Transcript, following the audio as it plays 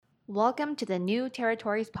Welcome to the New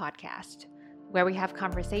Territories podcast, where we have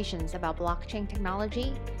conversations about blockchain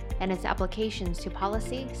technology and its applications to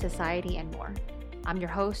policy, society, and more. I'm your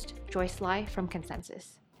host, Joyce Lai from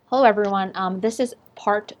ConsenSys. Hello, everyone. This is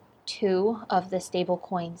part 2 of the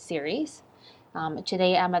stablecoin series.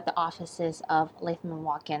 Today, I'm at the offices of Latham &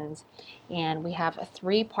 Watkins, and we have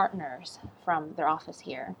 3 partners from their office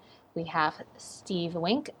here. We have Steve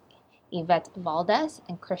Wink, Yvette Valdez,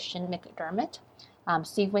 and Christian McDermott.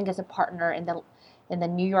 Steve Wink is a partner in the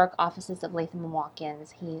New York offices of Latham &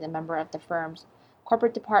 Watkins. He's a member of the firm's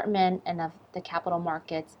corporate department and of the capital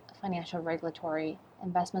markets, financial regulatory,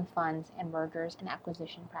 investment funds, and mergers and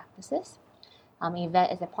acquisition practices.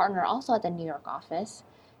 Yvette is a partner also at the New York office.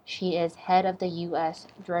 She is head of the U.S.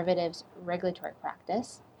 derivatives regulatory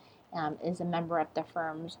practice, is a member of the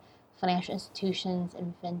firm's financial institutions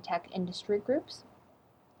and fintech industry groups.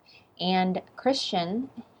 And Christian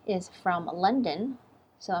is from London,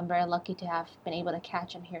 so I'm very lucky to have been able to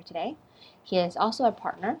catch him here today. He is also a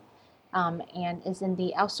partner and is in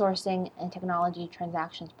the outsourcing and technology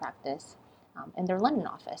transactions practice in their London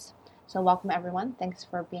office. So welcome, everyone. Thanks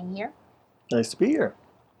for being here. Nice to be here.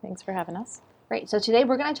 Thanks for having us. Great. So today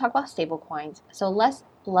we're going to talk about stablecoins. So let's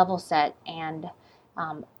level set and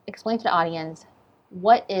explain to the audience,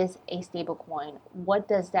 what is a stablecoin? What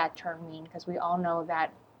does that term mean? Because we all know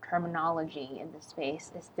that terminology in this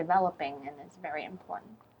space is developing and is very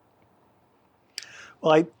important.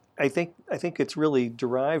 Well, I think it's really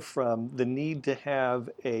derived from the need to have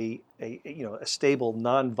a stable,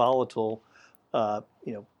 non-volatile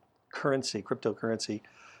currency, cryptocurrency,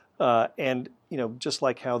 and just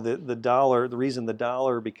like how the dollar, the reason the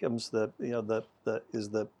dollar becomes the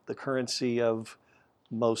currency of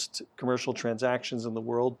most commercial transactions in the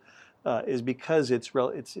world is because it's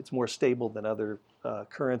more stable than other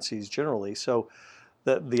currencies generally. So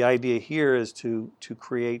the idea here is to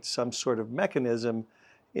create some sort of mechanism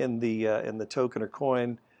in the token or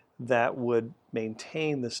coin that would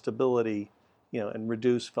maintain the stability, and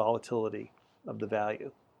reduce volatility of the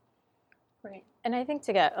value. Right. And I think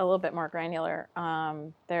to get a little bit more granular,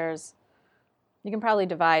 you can probably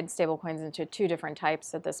divide stablecoins into 2 different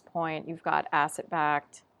types at this point. You've got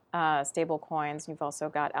asset-backed stablecoins. You've also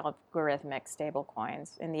got algorithmic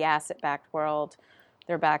stablecoins. In the asset-backed world,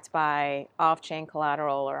 they're backed by off-chain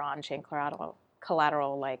collateral or on-chain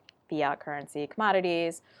collateral like fiat currency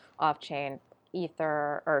commodities, on-chain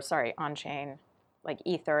like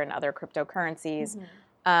Ether and other cryptocurrencies.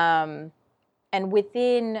 Mm-hmm. And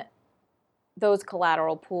within those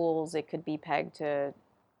collateral pools, it could be pegged to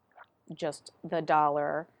just the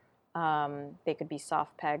dollar. They could be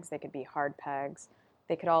soft pegs. They could be hard pegs.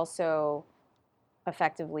 They could also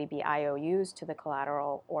effectively be IOUs to the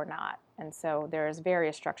collateral or not. And so there's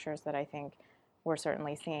various structures that I think we're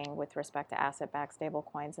certainly seeing with respect to asset-backed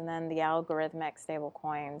stablecoins. And then the algorithmic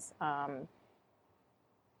stablecoins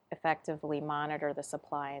effectively monitor the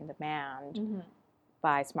supply and demand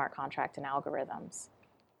by smart contract and algorithms.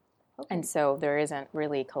 Okay. And so there isn't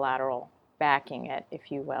really collateral backing it,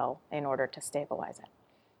 if you will, in order to stabilize it.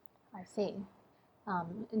 I see.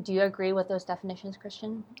 Do you agree with those definitions,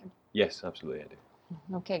 Christian? Yes, absolutely, I do.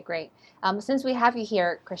 Okay, great. Since we have you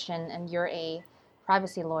here, Christian, and you're a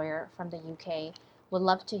privacy lawyer from the UK, would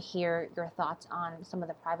love to hear your thoughts on some of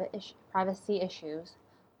the privacy issues,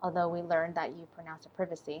 although we learned that you pronounce it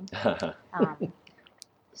privacy.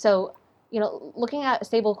 So, looking at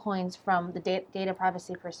stablecoins from the data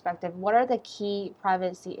privacy perspective, what are the key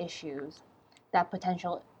privacy issues that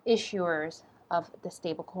potential issuers of the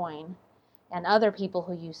stablecoin and other people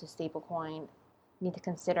who use the stablecoin need to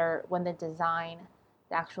consider when they design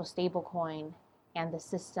the actual stablecoin and the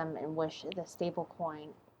system in which the stablecoin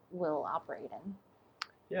will operate in?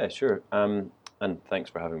 Yeah, sure. And thanks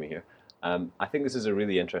for having me here. I think this is a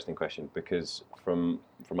really interesting question because from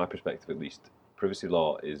my perspective at least, privacy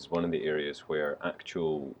law is one of the areas where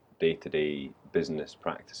actual day-to-day business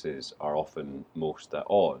practices are often most at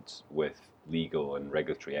odds with legal and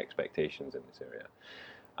regulatory expectations in this area.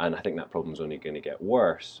 And I think that problem is only going to get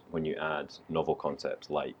worse when you add novel concepts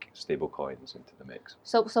like stablecoins into the mix.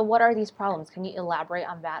 So what are these problems? Can you elaborate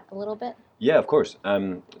on that a little bit? Yeah, of course.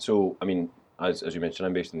 So, I mean, as you mentioned,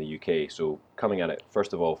 I'm based in the UK. So coming at it,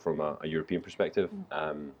 first of all, from a European perspective,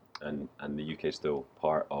 and the UK is still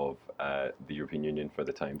part of the European Union for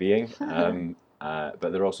the time being. But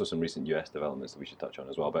there are also some recent US developments that we should touch on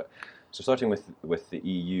as well. But so starting with the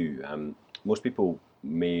EU, most people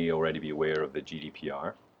may already be aware of the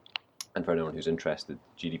GDPR. And for anyone who's interested,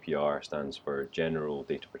 GDPR stands for General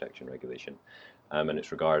Data Protection Regulation. And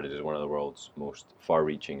it's regarded as one of the world's most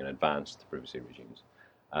far-reaching and advanced privacy regimes.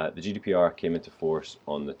 The GDPR came into force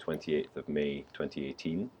on the 28th of May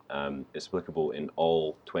 2018. It's applicable in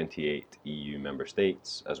all 28 EU member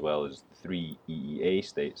states, as well as 3 EEA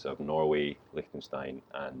states of Norway, Liechtenstein,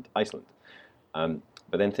 and Iceland.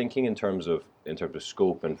 But then thinking in terms of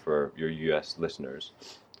scope and for your US listeners,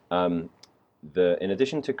 in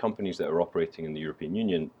addition to companies that are operating in the European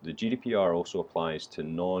Union, the GDPR also applies to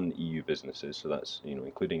non-EU businesses, so that's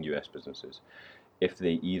including US businesses, if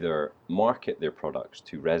they either market their products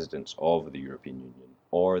to residents of the European Union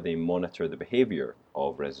or they monitor the behavior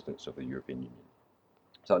of residents of the European Union.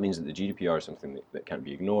 So that means that the GDPR is something that can't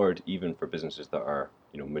be ignored, even for businesses that are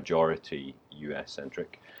majority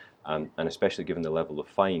US-centric, and especially given the level of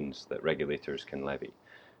fines that regulators can levy.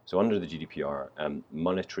 So under the GDPR,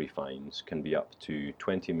 monetary fines can be up to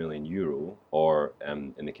 20 million euro, or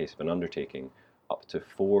in the case of an undertaking, up to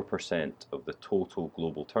 4% of the total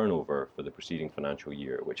global turnover for the preceding financial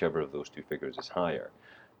year, whichever of those two figures is higher.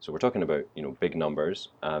 So we're talking about big numbers,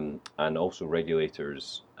 and also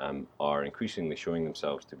regulators are increasingly showing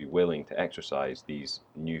themselves to be willing to exercise these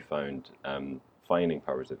newfound fining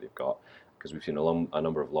powers that they've got, because we've seen a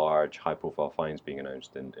number of large, high-profile fines being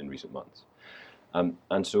announced in recent months.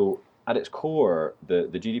 And so at its core, the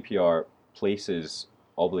GDPR places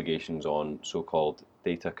obligations on so-called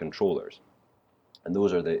data controllers. And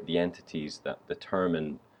those are the entities that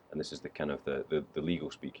determine, and this is the kind of the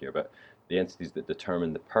legal speak here, but the entities that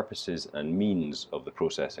determine the purposes and means of the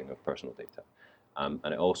processing of personal data. And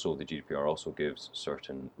the GDPR also gives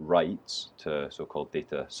certain rights to so-called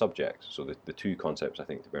data subjects. So the two concepts I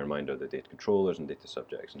think to bear in mind are the data controllers and data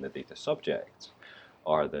subjects. And the data subjects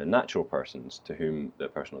are the natural persons to whom the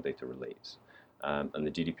personal data relates. And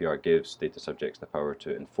the GDPR gives data subjects the power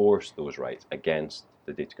to enforce those rights against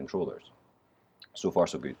the data controllers. So far,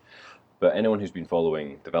 so good. But anyone who's been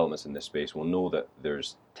following developments in this space will know that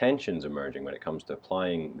there's tensions emerging when it comes to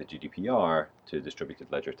applying the GDPR to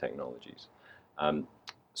distributed ledger technologies.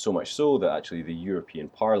 So much so that actually the European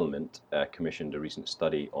Parliament commissioned a recent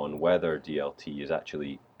study on whether DLT is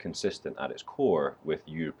actually consistent at its core with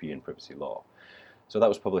European privacy law. So that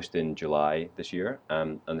was published in July this year,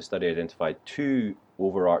 and the study identified two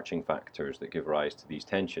overarching factors that give rise to these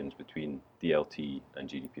tensions between DLT and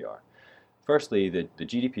GDPR. Firstly, the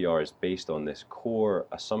GDPR is based on this core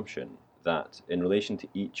assumption that in relation to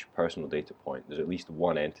each personal data point, there's at least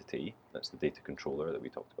one entity, that's the data controller that we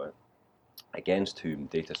talked about, against whom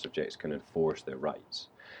data subjects can enforce their rights.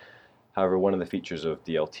 However, one of the features of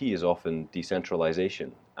DLT is often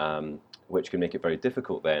decentralization, which can make it very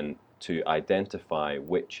difficult then to identify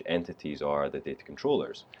which entities are the data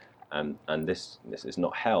controllers. And this is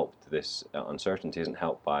not helped, this uncertainty isn't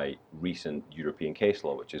helped by recent European case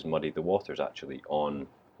law, which has muddied the waters actually on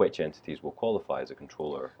which entities will qualify as a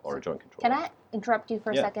controller or a joint controller. Can I interrupt you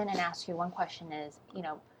for a second and ask you one question is,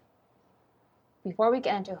 before we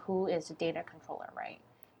get into who is a data controller, right?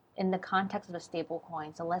 In the context of a stable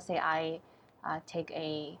coin, so let's say I take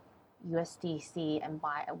a USDC and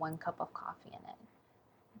buy 1 cup of coffee in it.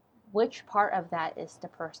 Which part of that is the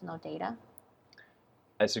personal data?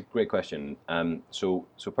 It's a great question. So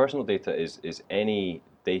personal data is any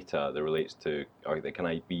data that relates to, or that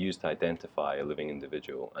can be used to identify a living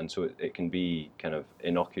individual. And so it can be kind of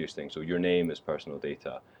innocuous things. So your name is personal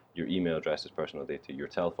data, your email address is personal data, your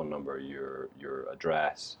telephone number, your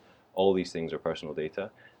address, all these things are personal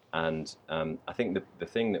data. And I think the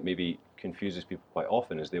thing that maybe confuses people quite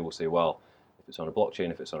often is they will say, well, if it's on a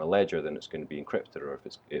blockchain, if it's on a ledger, then it's going to be encrypted, or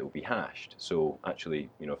if it will be hashed. So actually,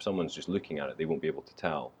 if someone's just looking at it, they won't be able to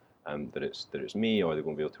tell that it's me, or they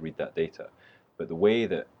won't be able to read that data. But the way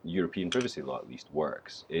that European privacy law at least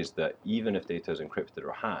works is that even if data is encrypted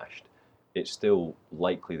or hashed, it's still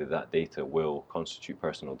likely that data will constitute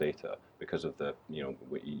personal data because of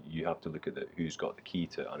you have to look at who's got the key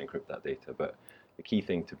to unencrypt that data. But the key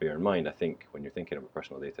thing to bear in mind, I think, when you're thinking about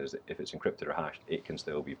personal data is that if it's encrypted or hashed, it can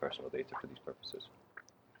still be personal data for these purposes.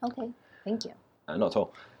 Okay, thank you. Not at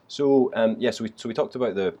all. So so we talked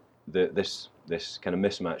about this kind of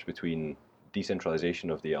mismatch between decentralization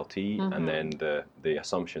of the DLT and then the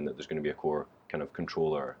assumption that there's going to be a core kind of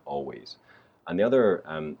controller always. And the other,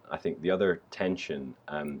 I think the other tension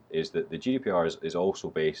is that the GDPR is also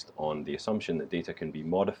based on the assumption that data can be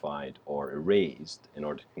modified or erased in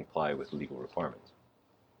order to comply with legal requirements.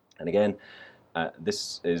 And again,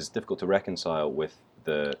 this is difficult to reconcile with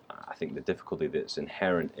the difficulty that's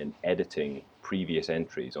inherent in editing previous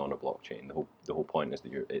entries on a blockchain. The whole point is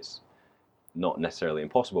that it's not necessarily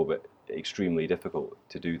impossible, but extremely difficult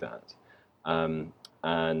to do that.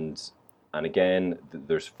 And And again,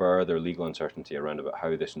 there's further legal uncertainty around about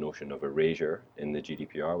how this notion of erasure in the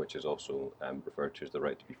GDPR, which is also referred to as the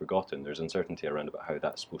right to be forgotten, there's uncertainty around about how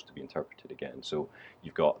that's supposed to be interpreted again. So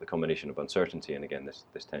you've got the combination of uncertainty and again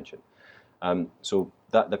this tension. So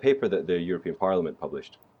the paper that the European Parliament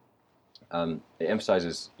published, it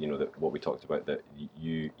emphasizes, that what we talked about, that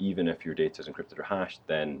you, even if your data is encrypted or hashed,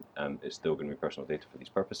 then it's still going to be personal data for these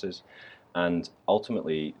purposes. And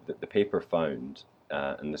ultimately, the paper found,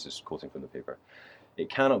 and this is quoting from the paper, it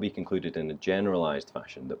cannot be concluded in a generalized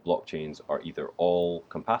fashion that blockchains are either all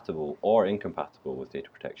compatible or incompatible with data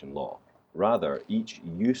protection law. Rather, each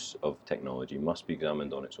use of technology must be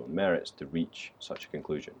examined on its own merits to reach such a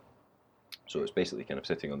conclusion. So it's basically kind of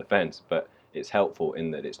sitting on the fence, but it's helpful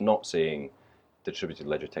in that it's not saying distributed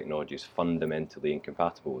ledger technology is fundamentally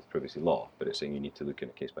incompatible with privacy law, but it's saying you need to look in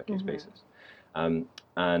a case-by-case basis.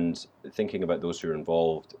 And thinking about those who are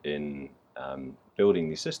involved in building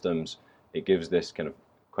these systems, it gives this kind of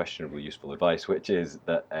questionably useful advice, which is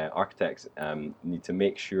that architects need to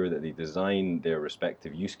make sure that they design their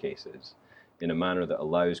respective use cases in a manner that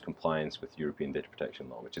allows compliance with European data protection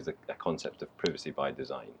law, which is a concept of privacy by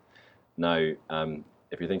design. Now,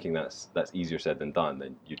 if you're thinking that's easier said than done,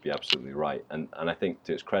 then you'd be absolutely right. And I think,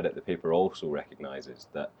 to its credit, the paper also recognizes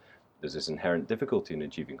that there's this inherent difficulty in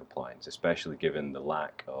achieving compliance, especially given the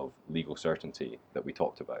lack of legal certainty that we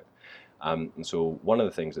talked about. And so one of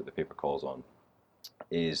the things that the paper calls on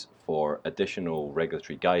is for additional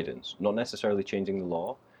regulatory guidance, not necessarily changing the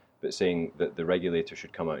law, but saying that the regulator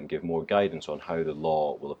should come out and give more guidance on how the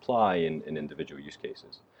law will apply in individual use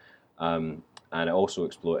cases. And it also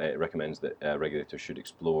it recommends that regulators should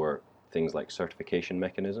explore things like certification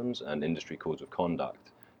mechanisms and industry codes of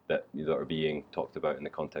conduct that are being talked about in the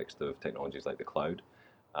context of technologies like the cloud,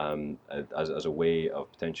 as a way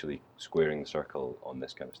of potentially squaring the circle on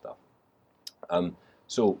this kind of stuff.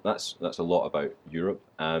 So that's a lot about Europe.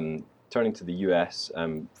 Turning to the US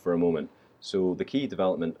for a moment. So the key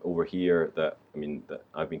development over here that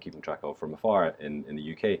I've been keeping track of from afar in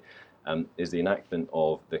the UK is the enactment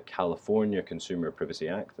of the California Consumer Privacy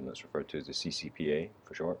Act, and that's referred to as the CCPA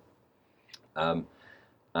for short.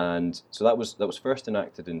 And so that was first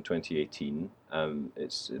enacted in 2018.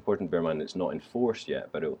 It's important to bear in mind it's not enforced yet,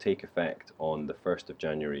 but it will take effect on the 1st of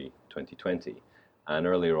January 2020. And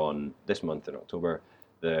earlier on this month in October,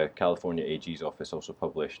 the California AG's office also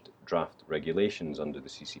published draft regulations under the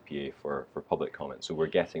CCPA for public comment. So we're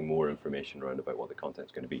getting more information around about what the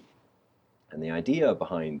content's going to be. And the idea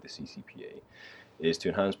behind the CCPA is to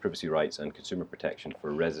enhance privacy rights and consumer protection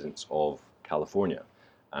for residents of California.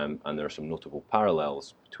 And there are some notable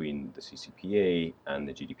parallels between the CCPA and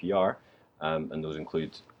the GDPR, and those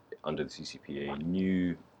include, under the CCPA,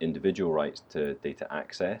 new individual rights to data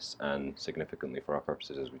access, and significantly for our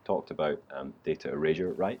purposes, as we talked about, data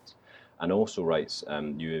erasure rights, and also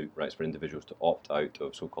new rights for individuals to opt out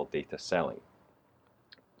of so-called data selling.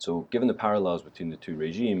 So given the parallels between the two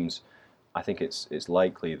regimes, I think it's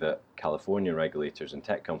likely that California regulators and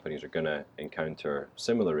tech companies are going to encounter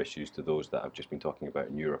similar issues to those that I've just been talking about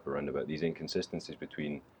in Europe, around about these inconsistencies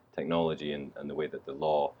between technology and the way that the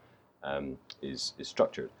law is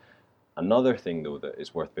structured. Another thing, though, that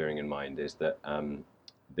is worth bearing in mind is that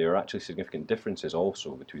there are actually significant differences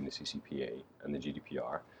also between the CCPA and the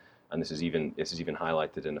GDPR, and this is even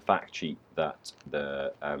highlighted in a fact sheet that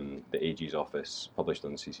the AG's office published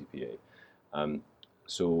on the CCPA.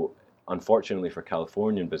 So unfortunately for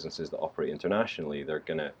Californian businesses that operate internationally, they're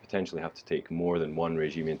going to potentially have to take more than one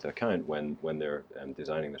regime into account when they're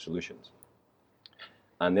designing their solutions.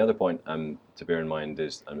 And the other point to bear in mind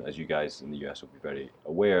is, as you guys in the US will be very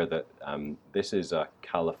aware, that this is a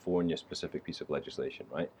California-specific piece of legislation,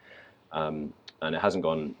 right? And it hasn't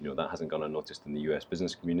gone, that hasn't gone unnoticed in the US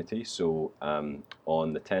business community. So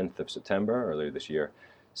on the 10th of September, earlier this year,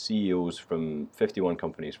 CEOs from 51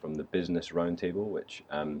 companies from the Business Roundtable, which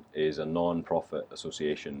is a non-profit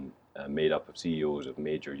association made up of CEOs of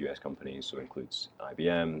major US companies, so includes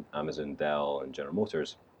IBM, Amazon, Dell, and General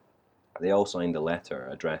Motors, they all signed a letter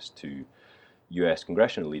addressed to US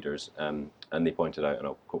congressional leaders, and they pointed out, and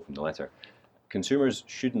I'll quote from the letter, consumers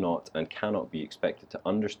should not and cannot be expected to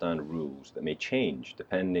understand rules that may change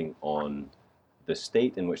depending on the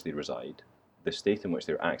state in which they reside, the state in which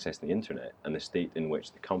they're accessing the internet, and the state in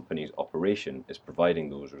which the company's operation is providing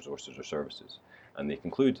those resources or services. And they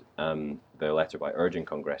conclude their letter by urging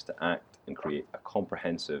Congress to act and create a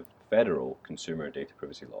comprehensive federal consumer data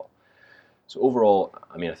privacy law. So overall,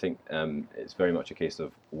 I think it's very much a case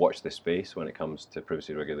of watch this space when it comes to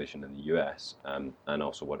privacy regulation in the US, and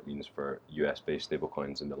also what it means for US-based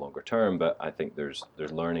stablecoins in the longer term. But I think there's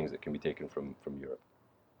learnings that can be taken from Europe.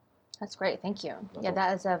 That's great, thank you. Yeah,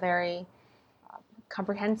 that is a very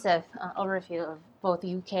comprehensive overview of both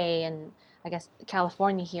UK and I guess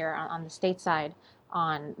California here on the state side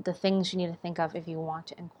on the things you need to think of if you want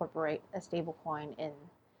to incorporate a stablecoin in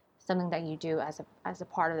something that you do as a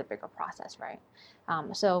part of the bigger process, right?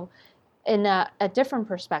 So in a different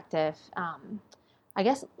perspective, I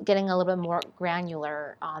guess getting a little bit more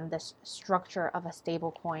granular on the structure of a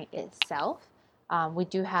stablecoin itself. We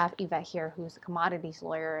do have Yvette here, who's a commodities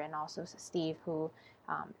lawyer, and also Steve, who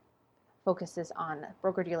focuses on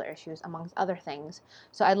broker-dealer issues, amongst other things.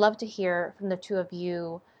 So I'd love to hear from the two of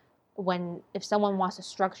you if someone wants to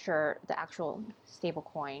structure the actual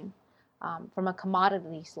stablecoin, from a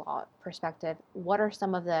commodities law perspective, what are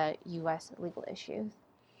some of the U.S. legal issues?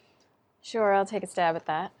 Sure, I'll take a stab at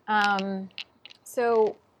that.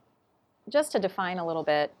 So just to define a little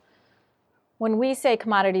bit, when we say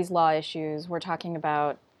commodities law issues, we're talking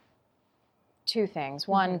about two things.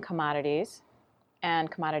 One, commodities,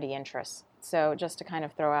 and commodity interests. So just to kind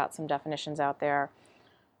of throw out some definitions out there,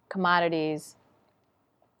 commodities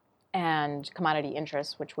and commodity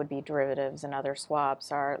interests, which would be derivatives and other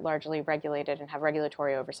swaps, are largely regulated and have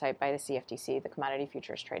regulatory oversight by the CFTC, the Commodity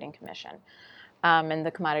Futures Trading Commission. And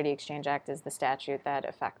the Commodity Exchange Act is the statute that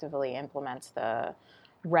effectively implements the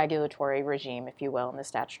regulatory regime, if you will, and the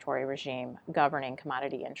statutory regime governing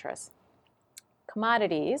commodity interests.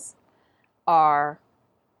 Commodities are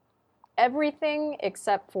everything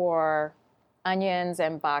except for onions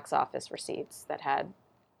and box office receipts that had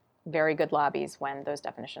very good lobbies when that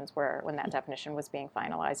definition was being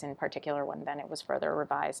finalized, in particular when then it was further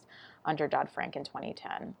revised under Dodd-Frank in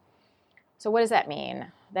 2010. So what does that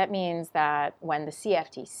mean? That means that when the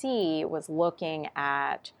CFTC was looking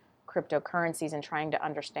at cryptocurrencies and trying to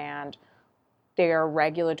understand their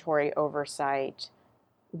regulatory oversight,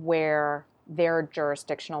 where their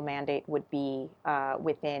jurisdictional mandate would be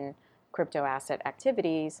within crypto asset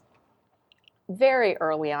activities, very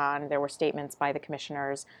early on there were statements by the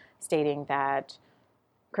commissioners stating that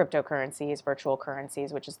cryptocurrencies, virtual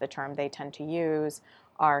currencies, which is the term they tend to use,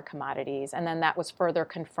 are commodities. And then that was further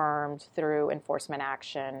confirmed through enforcement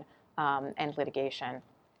action and litigation.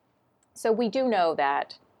 So we do know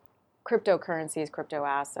that cryptocurrencies, crypto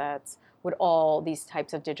assets, these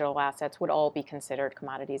types of digital assets would all be considered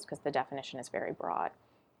commodities because the definition is very broad.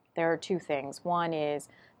 There are two things. One is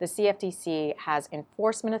the CFTC has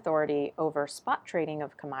enforcement authority over spot trading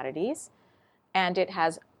of commodities, and it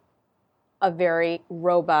has a very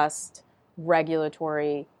robust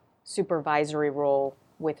regulatory supervisory role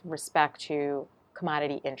with respect to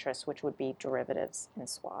commodity interests, which would be derivatives and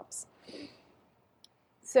swaps.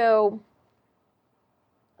 So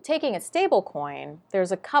taking a stable coin,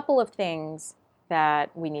 there's a couple of things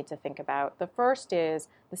that we need to think about. The first is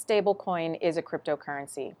the stable coin is a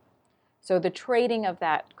cryptocurrency. So the trading of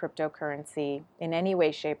that cryptocurrency in any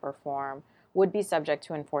way, shape, or form would be subject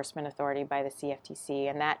to enforcement authority by the CFTC,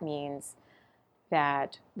 and that means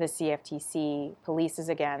that the CFTC polices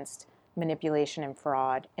against manipulation and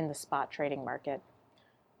fraud in the spot trading market.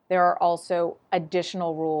 There are also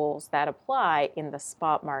additional rules that apply in the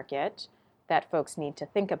spot market that folks need to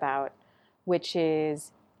think about, which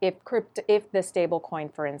is if the stable coin,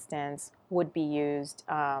 for instance, would be used,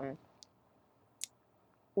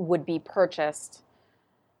 would be purchased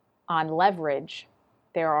on leverage,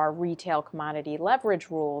 there are retail commodity leverage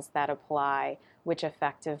rules that apply, which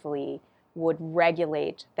effectively would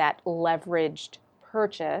regulate that leveraged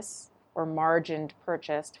purchase or margined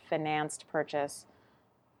purchase, financed purchase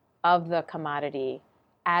of the commodity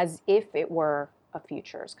as if it were a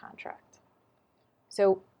futures contract.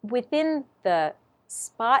 So within the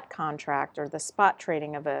spot contract or the spot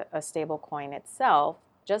trading of a stable coin itself,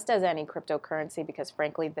 just as any cryptocurrency, because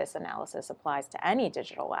frankly this analysis applies to any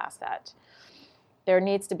digital asset, there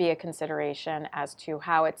needs to be a consideration as to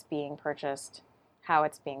how it's being purchased, how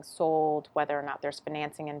it's being sold, whether or not there's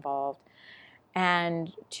financing involved.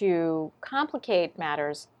 And to complicate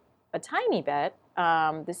matters a tiny bit,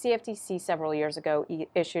 the CFTC several years ago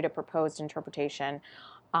issued a proposed interpretation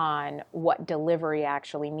on what delivery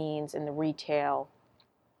actually means in the retail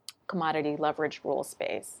commodity leverage rule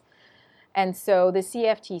space. And so the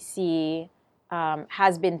CFTC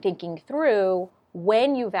has been thinking through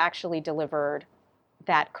when you've actually delivered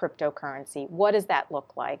that cryptocurrency. What does that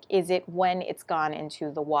look like? Is it when it's gone into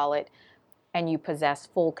the wallet and you possess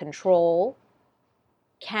full control?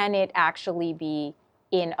 Can it actually be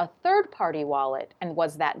in a third-party wallet? And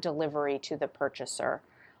was that delivery to the purchaser?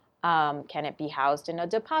 Can it be housed in a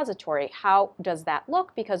depository? How does that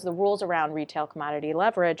look? Because the rules around retail commodity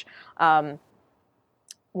leverage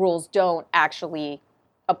rules don't actually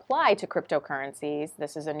apply to cryptocurrencies.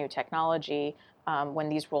 This is a new technology. When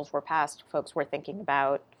these rules were passed, folks were thinking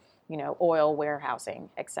about oil warehousing,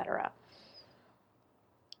 et cetera.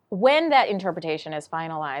 When that interpretation is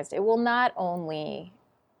finalized, it will not only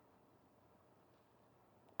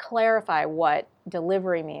clarify what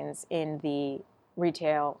delivery means in the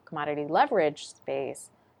retail commodity leverage space,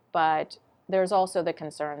 but there's also the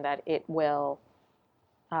concern that it will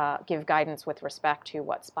give guidance with respect to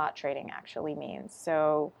what spot trading actually means.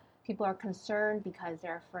 So people are concerned because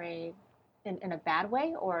they're afraid in a bad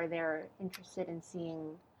way, or they're interested in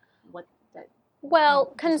seeing what that. Well,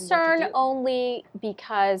 concern concern only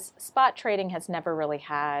because spot trading has never really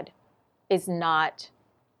is not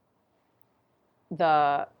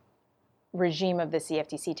the regime of the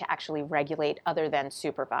CFTC to actually regulate other than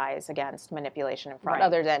supervise against manipulation and fraud, Right.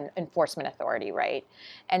 other than enforcement authority, right?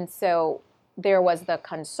 And so there was the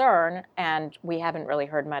concern, and we haven't really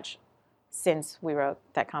heard much since we wrote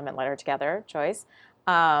that comment letter together, Joyce.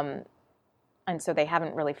 And so they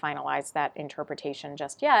haven't really finalized that interpretation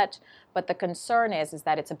just yet. But the concern is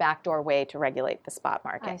that it's a backdoor way to regulate the spot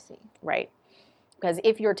market. I see. Right. Because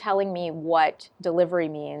if you're telling me what delivery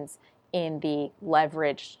means in the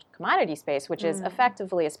leveraged commodity space, which is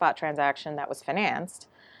effectively a spot transaction that was financed,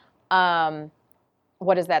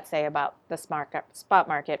 what does that say about the spot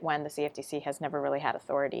market when the CFTC has never really had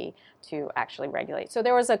authority to actually regulate? So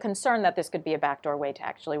there was a concern that this could be a backdoor way to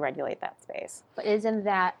actually regulate that space. But isn't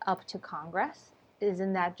that up to Congress?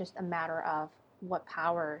 Isn't that just a matter of what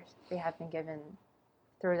powers they have been given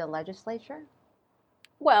through the legislature?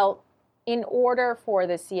 Well, in order for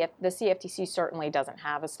the CFTC certainly doesn't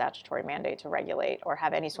have a statutory mandate to regulate or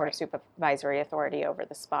have any sort of supervisory authority over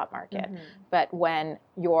the spot market. But when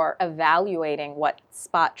you're evaluating what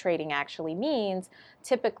spot trading actually means,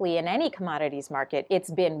 typically in any commodities market,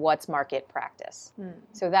 it's been what's market practice.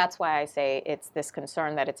 So that's why I say it's this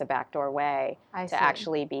concern that it's a backdoor way to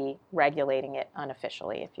actually be regulating it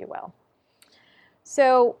unofficially, if you will.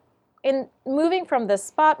 So in moving from the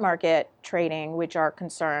spot market trading, which are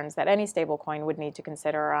concerns that any stablecoin would need to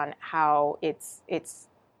consider on how it's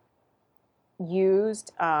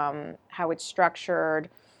used, how it's structured,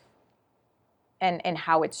 and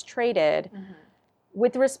how it's traded.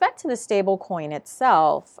 With respect to the stablecoin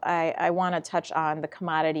itself, I want to touch on the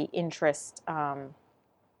commodity interest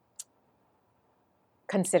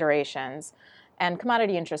considerations. And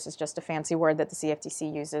commodity interest is just a fancy word that the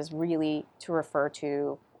CFTC uses really to refer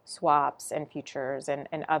to swaps and futures and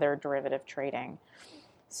other derivative trading.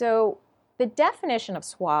 So the definition of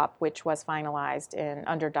swap, which was finalized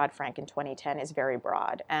under Dodd-Frank in 2010, is very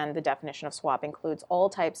broad. And the definition of swap includes all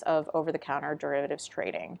types of over-the-counter derivatives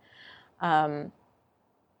trading. And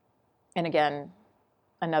again,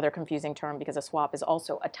 another confusing term because a swap is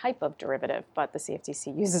also a type of derivative, but the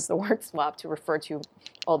CFTC uses the word swap to refer to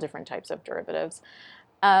all different types of derivatives.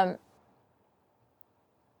 In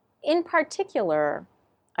particular,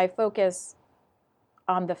 I focus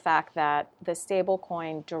on the fact that the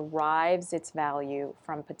stablecoin derives its value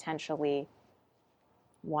from potentially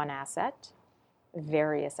one asset,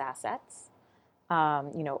 various assets,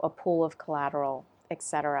 a pool of collateral, et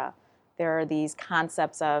cetera. There are these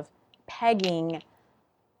concepts of pegging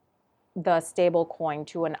the stablecoin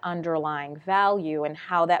to an underlying value, and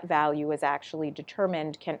how that value is actually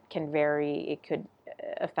determined can vary. It could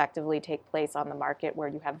effectively take place on the market where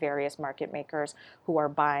you have various market makers who are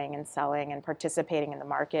buying and selling and participating in the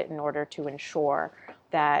market in order to ensure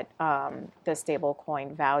that the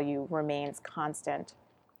stablecoin value remains constant.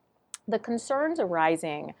 The concerns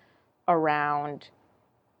arising around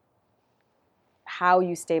how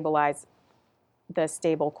you stabilize the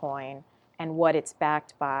stablecoin and what it's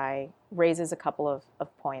backed by raises a couple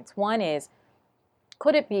of points. One is,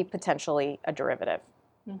 could it be potentially a derivative?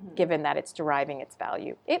 Given that it's deriving its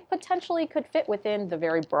value. It potentially could fit within the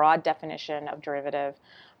very broad definition of derivative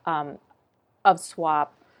of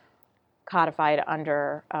swap codified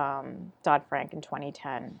under Dodd-Frank in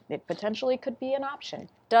 2010. It potentially could be an option.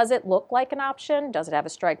 Does it look like an option? Does it have a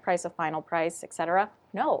strike price, a final price, et cetera?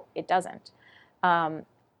 No, it doesn't.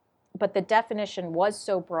 But the definition was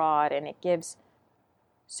so broad and it gives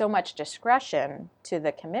so much discretion to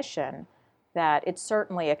the commission that it's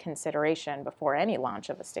certainly a consideration before any launch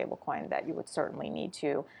of a stablecoin that you would certainly need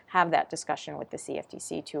to have that discussion with the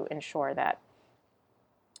CFTC to ensure that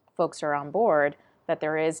folks are on board, that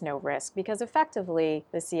there is no risk, because effectively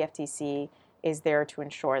the CFTC is there to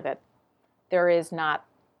ensure that there is not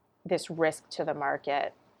this risk to the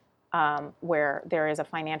market where there is a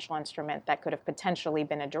financial instrument that could have potentially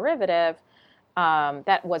been a derivative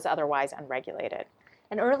that was otherwise unregulated.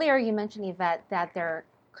 And earlier you mentioned, Yvette, that there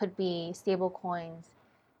could be stable coins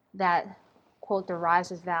that, quote,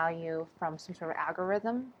 derives its value from some sort of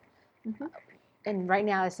algorithm. and right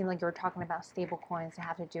now it seems like you're talking about stable coins that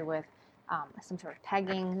have to do with some sort of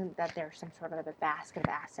pegging, that there's some sort of a basket of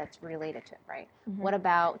assets related to it, right? Mm-hmm. What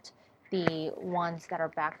about the ones that are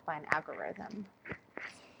backed by an algorithm?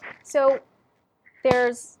 So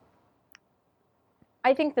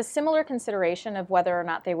I think the similar consideration of whether or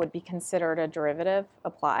not they would be considered a derivative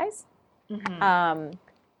applies. Mm-hmm.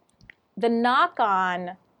 The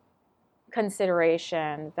knock-on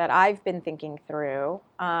consideration that I've been thinking through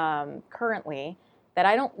currently, that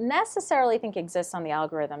I don't necessarily think exists on the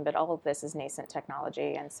algorithm, but all of this is nascent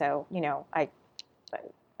technology, and so I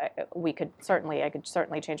could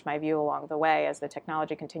certainly change my view along the way as the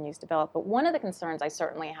technology continues to develop. But one of the concerns I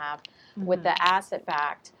certainly have with the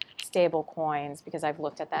asset-backed stable coins, because I've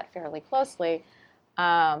looked at that fairly closely,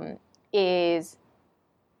 is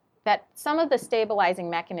that some of the stabilizing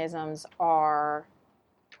mechanisms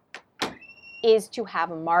is to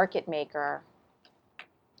have a market maker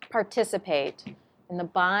participate in the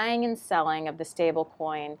buying and selling of the stable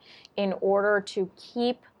coin in order to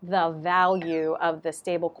keep the value of the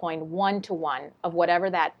stable coin one-to-one of whatever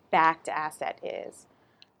that backed asset is.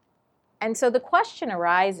 And so the question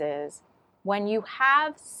arises, when you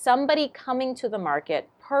have somebody coming to the market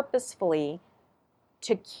purposefully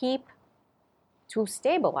to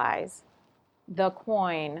stabilize the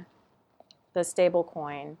coin, the stable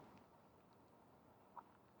coin,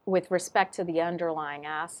 with respect to the underlying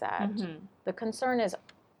asset, the concern is,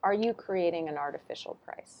 are you creating an artificial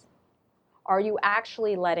price? Are you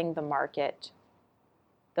actually letting the market,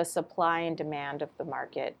 the supply and demand of the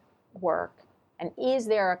market, work? And is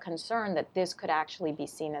there a concern that this could actually be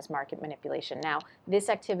seen as market manipulation? Now, this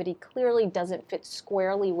activity clearly doesn't fit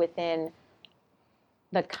squarely within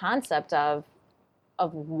the concept of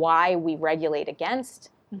why we regulate against,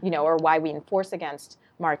 or why we enforce against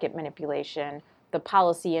market manipulation. The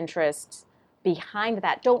policy interests behind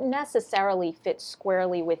that don't necessarily fit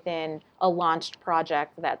squarely within a launched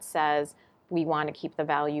project that says we want to keep the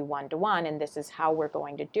value one-to-one and this is how we're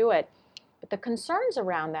going to do it. But the concerns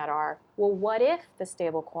around that are, well, what if the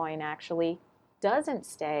stable coin actually doesn't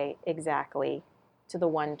stay exactly to the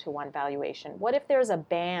one-to-one valuation? What if there's a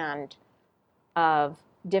band of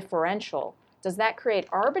differential? Does that create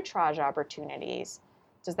arbitrage opportunities?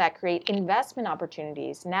 Does that create investment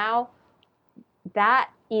opportunities? Now, that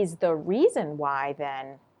is the reason why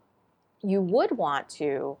then you would want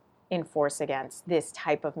to enforce against this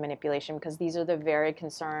type of manipulation, because these are the very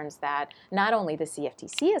concerns that not only the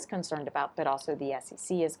CFTC is concerned about, but also the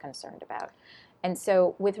SEC is concerned about. And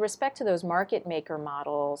so with respect to those market maker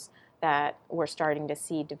models that we're starting to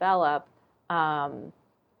see develop,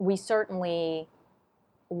 we certainly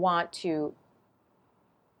want to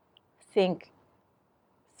think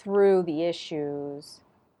through the issues,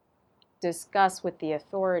 discuss with the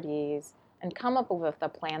authorities, and come up with a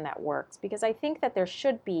plan that works. Because I think that there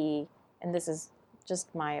should be, and this is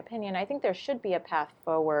just my opinion, I think there should be a path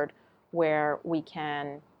forward where we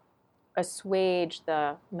can assuage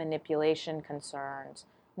the manipulation concerns.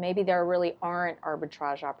 Maybe there really aren't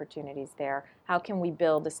arbitrage opportunities there. How can we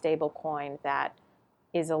build a stable coin that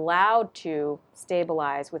is allowed to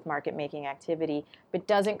stabilize with market making activity, but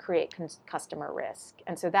doesn't create customer risk?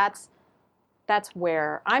 And so that's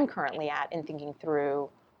where I'm currently at in thinking through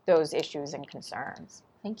those issues and concerns.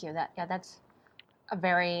 Thank you. That's a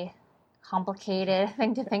very complicated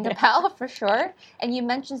thing to think about for sure. And you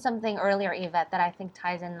mentioned something earlier, Yvette, that I think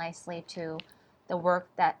ties in nicely to the work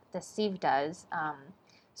that the Steve does.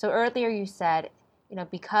 So earlier you said,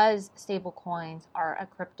 because stable coins are a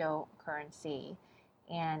cryptocurrency,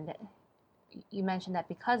 and you mentioned that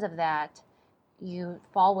because of that, you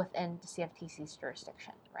fall within the CFTC's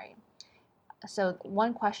jurisdiction, right? So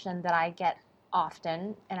one question that I get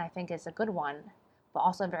often, and I think is a good one, but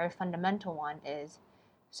also a very fundamental one, is,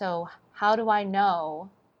 so how do I know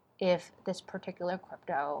if this particular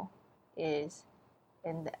crypto is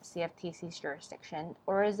in the CFTC's jurisdiction,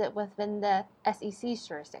 or is it within the SEC's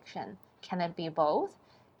jurisdiction? Can it be both?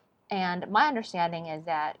 And my understanding is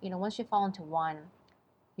that, once you fall into one,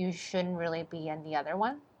 you shouldn't really be in the other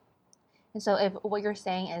one. And so if what you're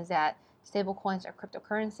saying is that stablecoins are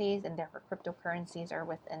cryptocurrencies, and therefore cryptocurrencies are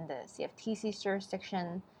within the CFTC's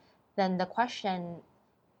jurisdiction, then the question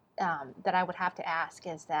that I would have to ask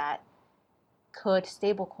is that, could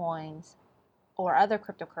stablecoins or other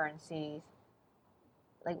cryptocurrencies,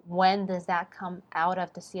 like, when does that come out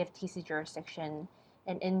of the CFTC jurisdiction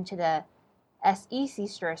and into the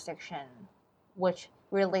SEC's jurisdiction, which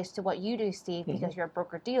relates to what you do, Steve, because you're a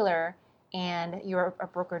broker-dealer, and you're a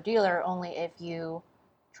broker-dealer only if you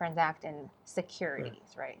transact in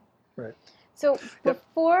securities, right? Right. So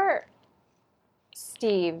before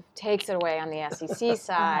Steve takes it away on the SEC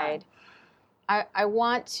side, I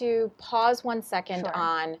want to pause 1 second Sure.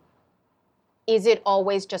 on, is it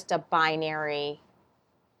always just a binary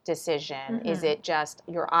decision? Is it just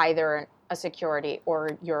you're either a security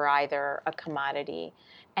or you're either a commodity?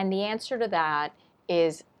 And the answer to that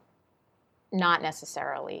is not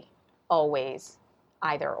necessarily always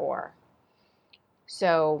either or.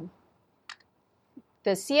 So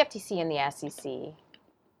the CFTC and the SEC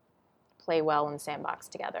play well in the sandbox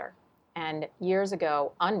together. And years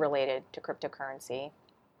ago, unrelated to cryptocurrency,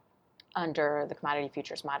 under the Commodity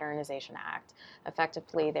Futures Modernization Act,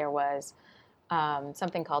 effectively there was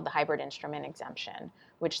something called the hybrid instrument exemption,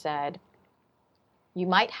 which said you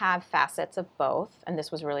might have facets of both, and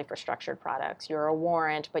this was really for structured products. You're a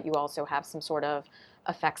warrant, but you also have some sort of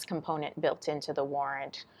effects component built into the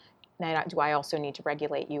warrant. Now, do I also need to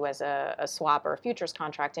regulate you as a swap or a futures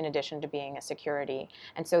contract in addition to being a security?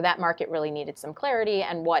 And so that market really needed some clarity,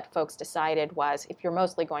 and what folks decided was if you're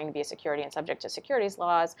mostly going to be a security and subject to securities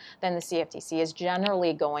laws, then the CFTC is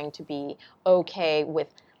generally going to be okay with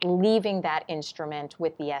leaving that instrument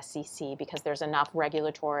with the SEC because there's enough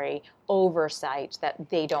regulatory oversight that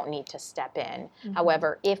they don't need to step in.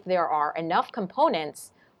 However, if there are enough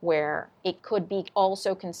components where it could be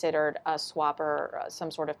also considered a swap or some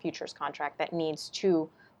sort of futures contract that needs to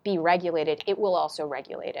be regulated, it will also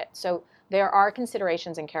regulate it. So there are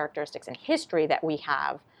considerations and characteristics in history that we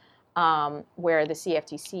have where the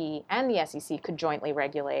CFTC and the SEC could jointly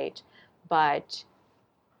regulate, but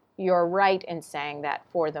you're right in saying that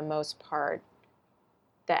for the most part,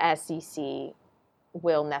 the SEC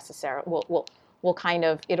will kind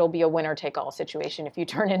of, it'll be a winner-take-all situation. If you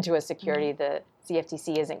turn into a security, the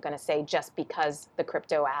CFTC isn't going to say just because the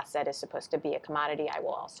crypto asset is supposed to be a commodity, I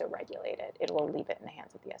will also regulate it. It will leave it in the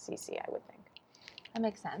hands of the SEC, I would think. That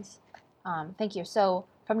makes sense. Thank you. So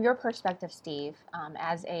from your perspective, Steve,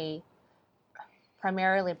 as a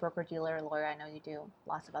primarily broker-dealer lawyer, I know you do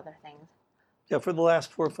lots of other things. Yeah, for the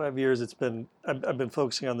last 4 or 5 years, I've been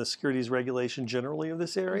focusing on the securities regulation generally of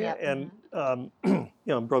this area, and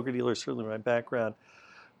broker-dealer is certainly my background.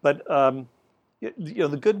 But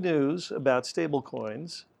the good news about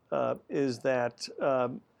stablecoins is that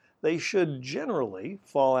they should generally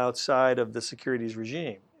fall outside of the securities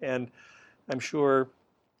regime. And I'm sure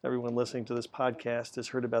everyone listening to this podcast has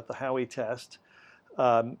heard about the Howey test,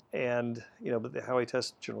 but the Howey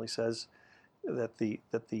test generally says that the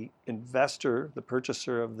investor, the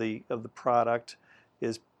purchaser of the product,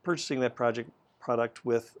 is purchasing that product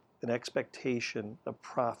with an expectation of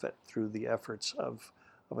profit through the efforts of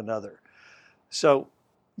another. So,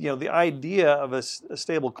 the idea of a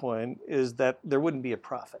stable coin is that there wouldn't be a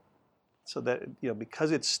profit. So that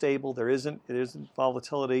because it's stable, it isn't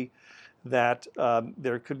volatility, that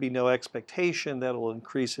there could be no expectation that it will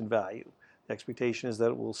increase in value. The expectation is that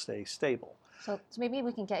it will stay stable. So maybe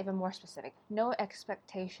we can get even more specific. No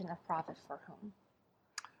expectation of profit for whom?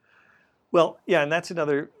 Well, yeah, and that's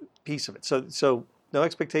another piece of it. So no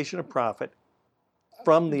expectation of profit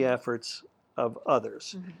from the efforts of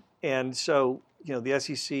others. And so, the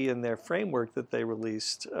SEC in their framework that they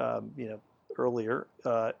released, earlier,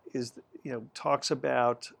 talks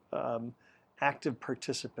about active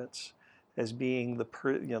participants as being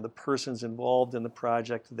the persons involved in the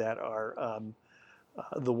project that are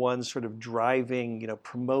the ones sort of driving,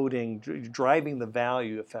 promoting, driving the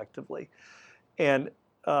value effectively. And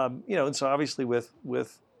and so obviously with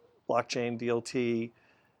blockchain, DLT,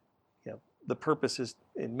 the purpose is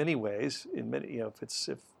in many ways,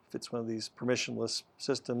 if it's one of these permissionless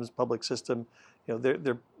systems, public system,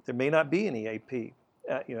 there may not be any AP,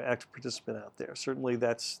 active participant out there. Certainly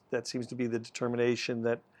that seems to be the determination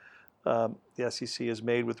that the SEC has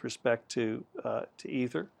made with respect to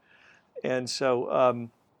Ether. And so,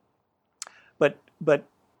 but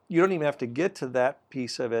you don't even have to get to that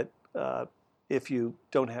piece of it if you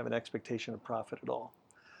don't have an expectation of profit at all.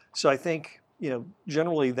 So I think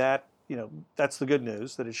generally that's the good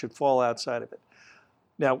news, that it should fall outside of it.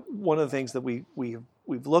 Now, one of the things that we've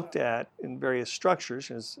looked at in various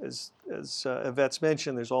structures, as Yvette's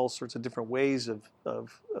mentioned, there's all sorts of different ways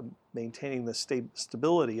of maintaining the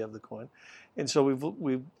stability of the coin, and so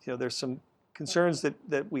we've there's some concerns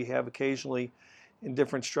that we have occasionally in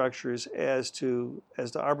different structures as to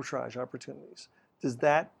arbitrage opportunities. Does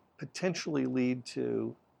that potentially lead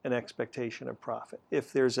to an expectation of profit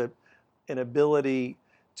if there's an ability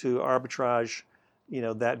to arbitrage,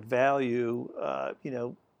 that value,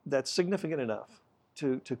 that's significant enough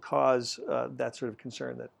to cause that sort of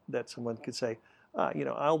concern that someone could say, I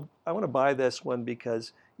want to buy this one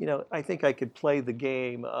because I think I could play the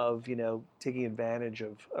game of taking advantage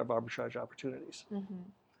of arbitrage opportunities. Mm-hmm.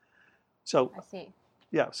 So I see.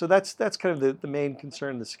 Yeah, so that's kind of the main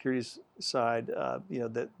concern, the securities side,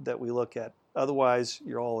 that we look at. Otherwise,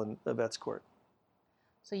 you're all in a vet's court.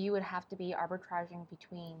 So you would have to be arbitraging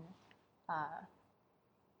between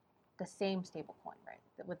the same stable coin, right?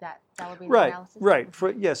 That would be the analysis? Right.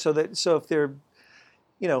 So if they're,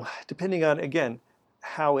 depending on, again,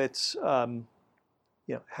 how it's, how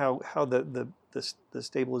the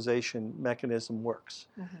stabilization mechanism works.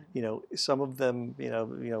 Some of them,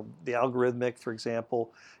 the algorithmic, for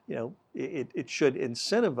example, it should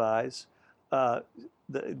incentivize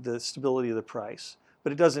the stability of the price,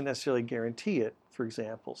 but it doesn't necessarily guarantee it, for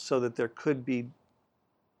example, so that there could be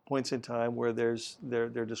points in time where there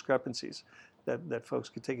are discrepancies that folks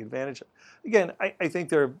could take advantage of. Again, I think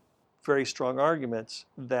there are very strong arguments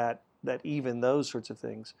that even those sorts of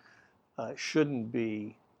things shouldn't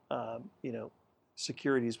be,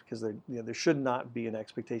 securities, because there should not be an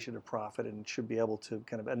expectation of profit, and should be able to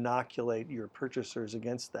kind of inoculate your purchasers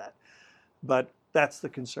against that. But that's the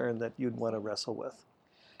concern that you'd want to wrestle with.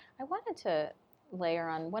 I wanted to layer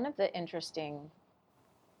on one of the interesting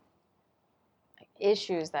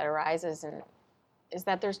issues that arises is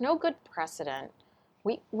that there's no good precedent.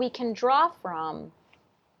 We can draw from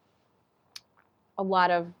a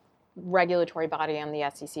lot of regulatory body on the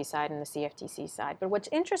SEC side and the CFTC side. But what's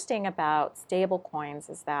interesting about stable coins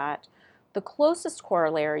is that the closest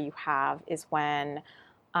corollary you have is when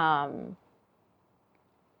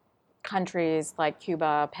countries like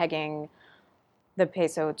Cuba pegging the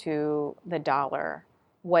peso to the dollar.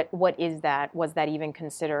 What is that? Was that even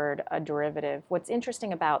considered a derivative? What's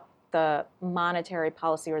interesting about the monetary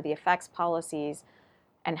policy or the FX policies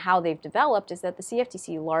and how they've developed is that the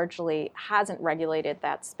CFTC largely hasn't regulated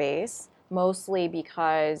that space, mostly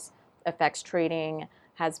because FX trading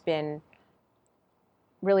has been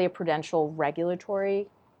really a prudential regulatory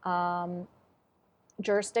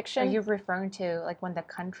jurisdiction. Are you referring to like when the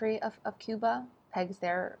country of Cuba pegs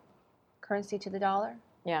their currency to the dollar?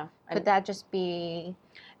 Yeah. Could that just be...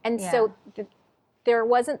 So there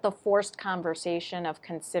wasn't the forced conversation of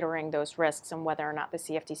considering those risks and whether or not the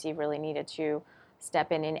CFTC really needed to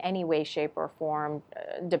step in any way, shape, or form,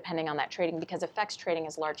 depending on that trading, because FX trading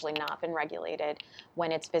has largely not been regulated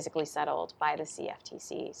when it's physically settled by the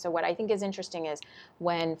CFTC. So what I think is interesting is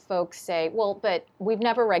when folks say, well, but we've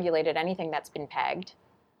never regulated anything that's been pegged.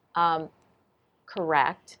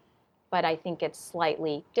 Correct, but I think it's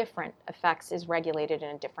slightly different. FX is regulated in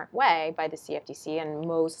a different way by the CFTC and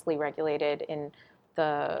mostly regulated in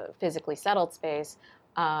the physically settled space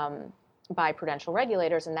by prudential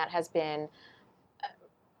regulators, and that has been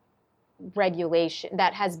regulation,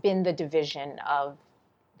 that has been the division of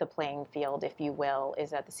the playing field, if you will,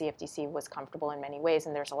 is that the CFTC was comfortable in many ways,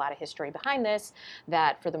 and there's a lot of history behind this,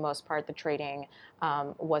 that for the most part the trading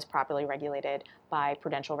was properly regulated by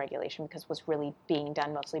prudential regulation because it was really being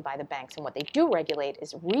done mostly by the banks, and what they do regulate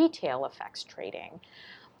is retail FX trading.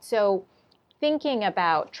 So thinking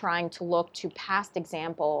about trying to look to past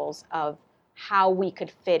examples of how we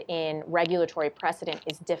could fit in regulatory precedent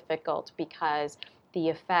is difficult because the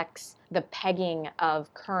effects, the pegging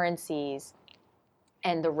of currencies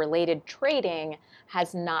and the related trading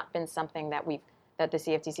has not been something that the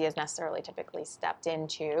CFTC has necessarily typically stepped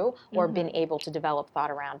into or been able to develop thought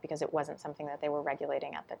around because it wasn't something that they were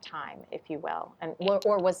regulating at the time, if you will, and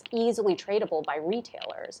or was easily tradable by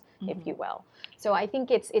retailers, if you will. So I think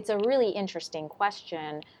it's a really interesting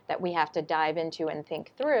question that we have to dive into and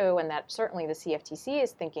think through, and that certainly the CFTC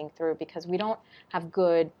is thinking through because we don't have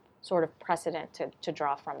good sort of precedent to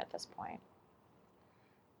draw from at this point.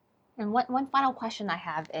 And one final question I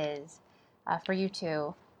have is for you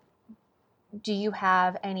two. Do you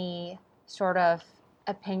have any sort of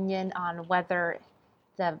opinion on whether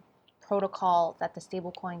the protocol that the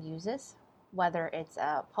stablecoin uses, whether it's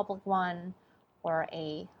a public one or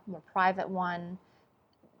a more private one,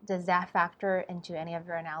 does that factor into any of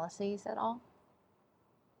your analyses at all?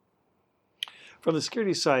 From the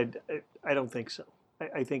security side, I don't think so.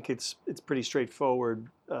 I think it's pretty straightforward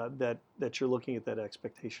that you're looking at that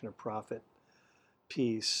expectation of profit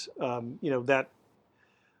piece. The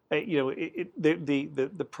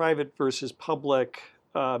private versus public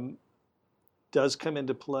does come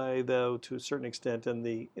into play, though, to a certain extent in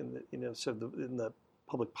the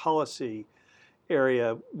public policy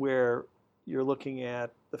area, where you're looking at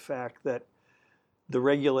the fact that the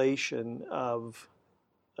regulation of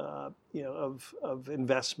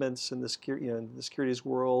investments in the securities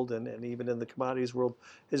world and even in the commodities world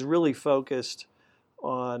is really focused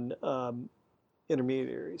on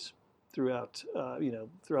intermediaries throughout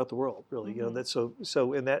the world, really. And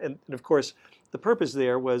of course the purpose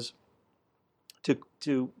there was to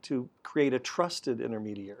create a trusted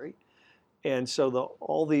intermediary And so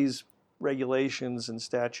all these regulations and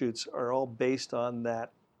statutes are all based on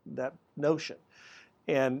that notion.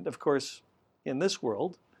 And of course, in this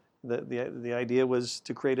world, the idea was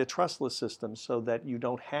to create a trustless system so that you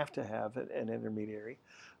don't have to have an intermediary,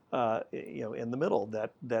 in the middle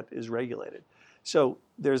that is regulated. So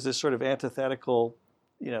there's this sort of antithetical,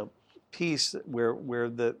 piece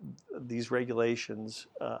where these regulations,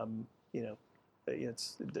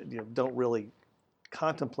 don't really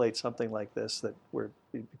contemplate something like this, that where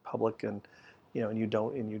it'd be public and you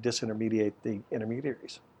disintermediate the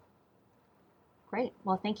intermediaries. Great.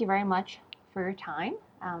 Well, thank you very much for your time.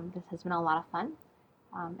 This has been a lot of fun.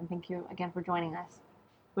 And thank you again for joining us.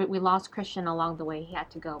 We lost Christian along the way. He had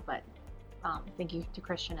to go, but thank you to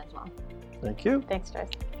Christian as well. Thank you. Thanks, Joyce.